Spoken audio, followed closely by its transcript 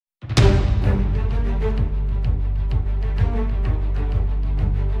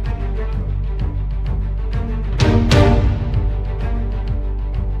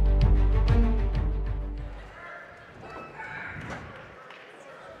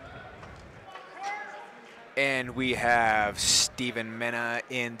And we have Steven Mena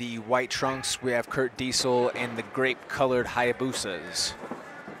in the white trunks. We have Kurt Diesel in the grape-colored Hayabusas.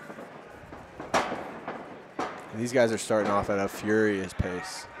 These guys are starting off at a furious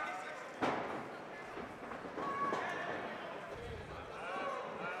pace.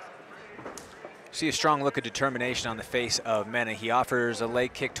 See a strong look of determination on the face of Mena. He offers a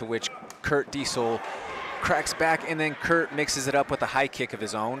leg kick to which Kurt Diesel cracks back, and then Kurt mixes it up with a high kick of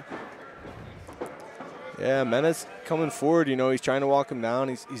his own. Yeah, Mena's coming forward. You know, he's trying to walk him down.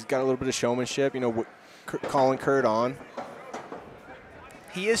 He's got a little bit of showmanship, you know, calling Kurt on.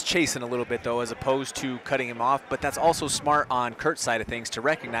 He is chasing a little bit, though, as opposed to cutting him off, but that's also smart on Kurt's side of things to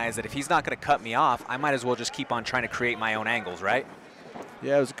recognize that if he's not going to cut me off, I might as well just keep on trying to create my own angles, right?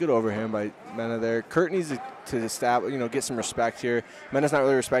 Yeah, it was a good overhand by Mena there. Kurt needs to establish, you know, get some respect here. Mena's not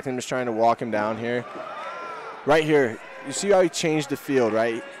really respecting him, just trying to walk him down here. Right here, you see how he changed the field,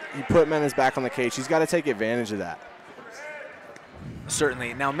 right? He put Mena's back on the cage. He's got to take advantage of that.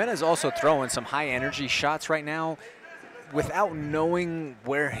 Certainly. Now, Mena's also throwing some high-energy shots right now without knowing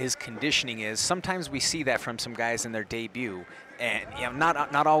where his conditioning is. Sometimes we see that from some guys in their debut. And, you know,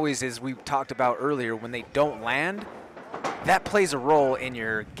 not always, as we talked about earlier, when they don't land, that plays a role in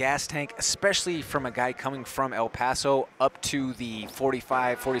your gas tank, especially from a guy coming from El Paso up to the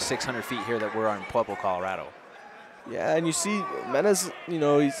 4,600 feet here that we're on in Pueblo, Colorado. Yeah, and you see Mena's, you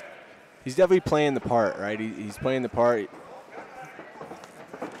know, he's definitely playing the part, right? He's playing the part.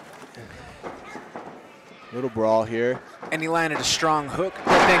 Little brawl here. And he landed a strong hook.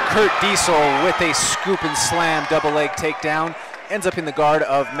 But then Kurt Diesel with a scoop and slam double leg takedown ends up in the guard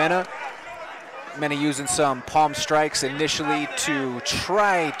of Mena. Mena using some palm strikes initially to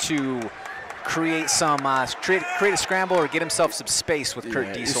try to create some create a scramble or get himself some space with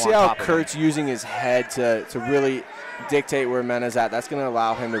Kurt Diesel on top of him. You see how Kurt's using his head to really dictate where Mena's at. That's going to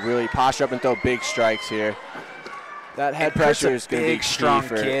allow him to really posture up and throw big strikes here. That head pressure is going to be key strong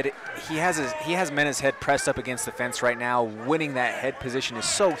for kid. He has Mena's head pressed up against the fence right now. Winning that head position is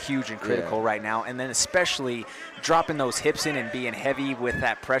so huge and critical right now, and then especially dropping those hips in and being heavy with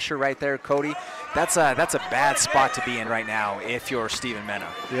that pressure right there, Cody. That's a bad spot to be in right now if you're Steven Mena.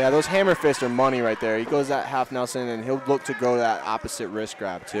 Yeah, those hammer fists are money right there. He goes that half Nelson, and he'll look to go that opposite wrist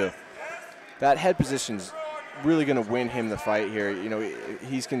grab too. That head position's really going to win him the fight here. You know,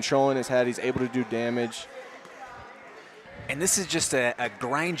 he's controlling his head. He's able to do damage. And this is just a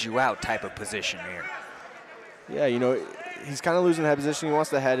grind you out type of position here. Yeah, you know, he's kind of losing the head position. He wants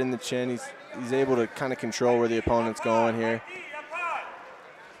the head in the chin. He's able to kind of control where the opponent's going here.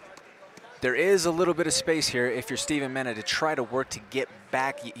 There is a little bit of space here if you're Steven Mena to try to work to get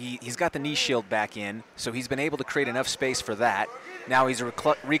back. He's got the knee shield back in, so he's been able to create enough space for that. Now he's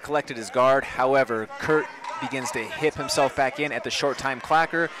recollected his guard. However, Kurt begins to hip himself back in at the short time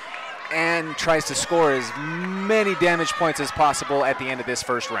clacker and tries to score as many damage points as possible at the end of this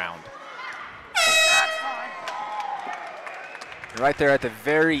first round. Right there at the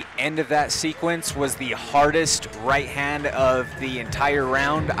very end of that sequence was the hardest right hand of the entire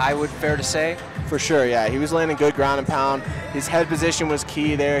round, I would fair to say. For sure, yeah. He was landing good ground and pound. His head position was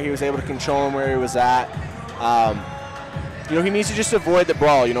key there. He was able to control him where he was at. You know, he needs to just avoid the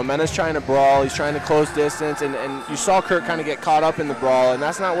brawl. You know, Mena's trying to brawl. He's trying to close distance, and you saw Kurt kind of get caught up in the brawl, and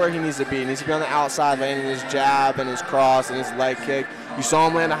that's not where he needs to be. He needs to be on the outside, landing his jab and his cross and his leg kick. You saw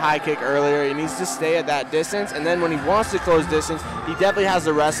him land a high kick earlier. He needs to stay at that distance, and then when he wants to close distance, he definitely has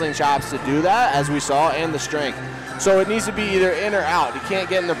the wrestling chops to do that, as we saw, and the strength. So it needs to be either in or out. He can't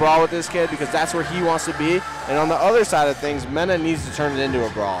get in the brawl with this kid because that's where he wants to be. And on the other side of things, Mena needs to turn it into a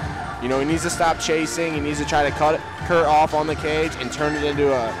brawl. You know, he needs to stop chasing. He needs to try to cut Kurt off on the cage and turn it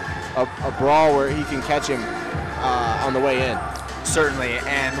into a brawl where he can catch him on the way in. Certainly,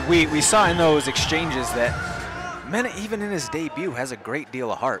 and we saw in those exchanges that Mena, even in his debut, has a great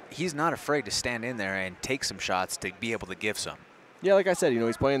deal of heart. He's not afraid to stand in there and take some shots to be able to give some. Yeah, like I said, you know,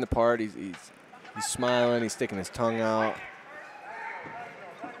 he's playing the part. He's smiling. He's sticking his tongue out.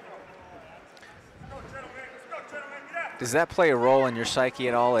 Does that play a role in your psyche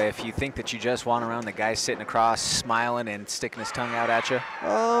at all if you think that you just want around the guy sitting across, smiling and sticking his tongue out at you?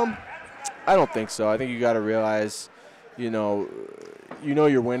 I don't think so. I think you got to realize, you know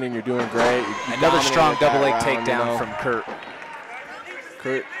you're winning. You're doing great. Another strong double leg takedown from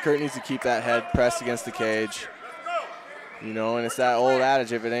Kurt. Kurt needs to keep that head pressed against the cage. You know, and it's that old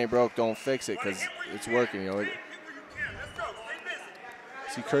adage: if it ain't broke, don't fix it, because it's working. You know.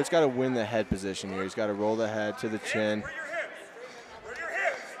 See, Kurt's got to win the head position here. He's got to roll the head to the chin.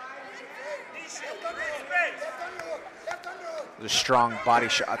 There's strong body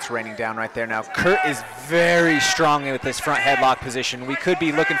shots raining down right there now. Kurt is very strong with this front headlock position. We could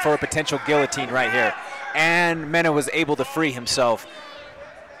be looking for a potential guillotine right here. and Mena was able to free himself.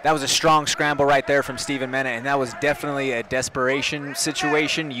 That was a strong scramble right there from Steven Mena, and that was definitely a desperation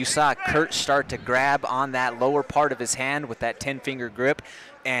situation. You saw Kurt start to grab on that lower part of his hand with that 10-finger grip,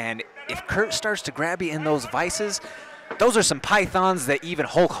 and if Kurt starts to grab you in those vices, those are some pythons that even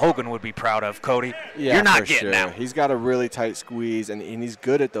Hulk Hogan would be proud of, Cody. Yeah, you're not getting out. He's got a really tight squeeze, and he's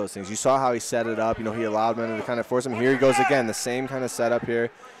good at those things. You saw how he set it up. You know, he allowed Mena to kind of force him. Here he goes again, the same kind of setup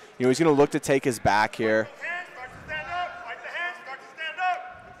here. You know, he's going to look to take his back here.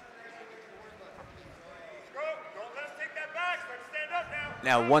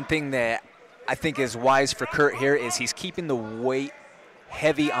 Now, one thing that I think is wise for Kurt here is he's keeping the weight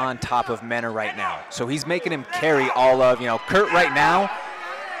heavy on top of Mena right now. So he's making him carry all of, Kurt right now,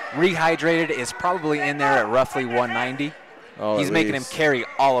 rehydrated, is probably in there at roughly 190. Oh, he's making him carry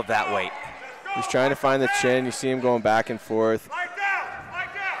all of that weight. He's trying to find the chin. You see him going back and forth.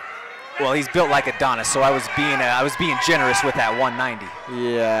 Well, he's built like Adonis, so I was being generous with that 190.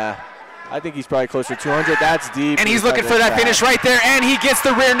 Yeah. I think he's probably closer to 200. That's deep. And he's looking for that finish right there, and he gets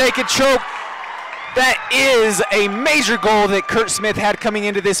the rear naked choke. That is a major goal that Kurt Smith had coming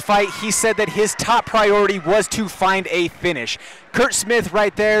into this fight. He said that his top priority was to find a finish. Kurt Smith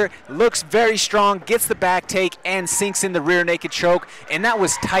right there looks very strong, gets the back take, and sinks in the rear naked choke. And that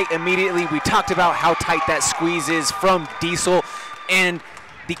was tight immediately. We talked about how tight that squeeze is from Diesel. And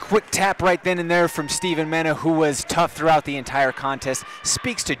the quick tap right then and there from Steven Mena, who was tough throughout the entire contest,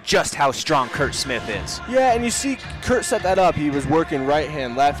 speaks to just how strong Kurt Smith is. Yeah, and you see Kurt set that up. He was working right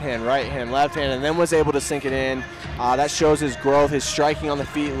hand, left hand, and then was able to sink it in. That shows his growth. His striking on the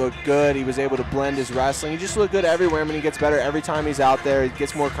feet looked good. He was able to blend his wrestling. He just looked good everywhere. I mean, he gets better every time he's out there. He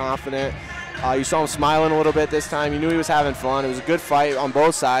gets more confident. You saw him smiling a little bit this time. You knew he was having fun. It was a good fight on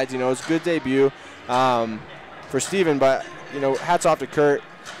both sides. You know, it was a good debut for Steven, but, hats off to Kurt.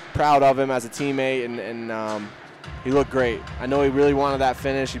 Proud of him as a teammate, and he looked great. I know he really wanted that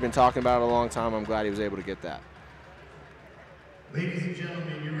finish. He's been talking about it a long time. I'm glad he was able to get that. Ladies and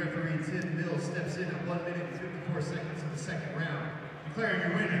gentlemen, your referee Tim Mills steps in at 1 minute and 54 seconds of the second round, declaring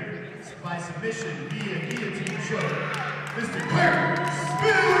your winner by submission via guillotine choke, Mr. Kurt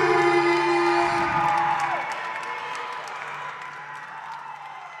Smith.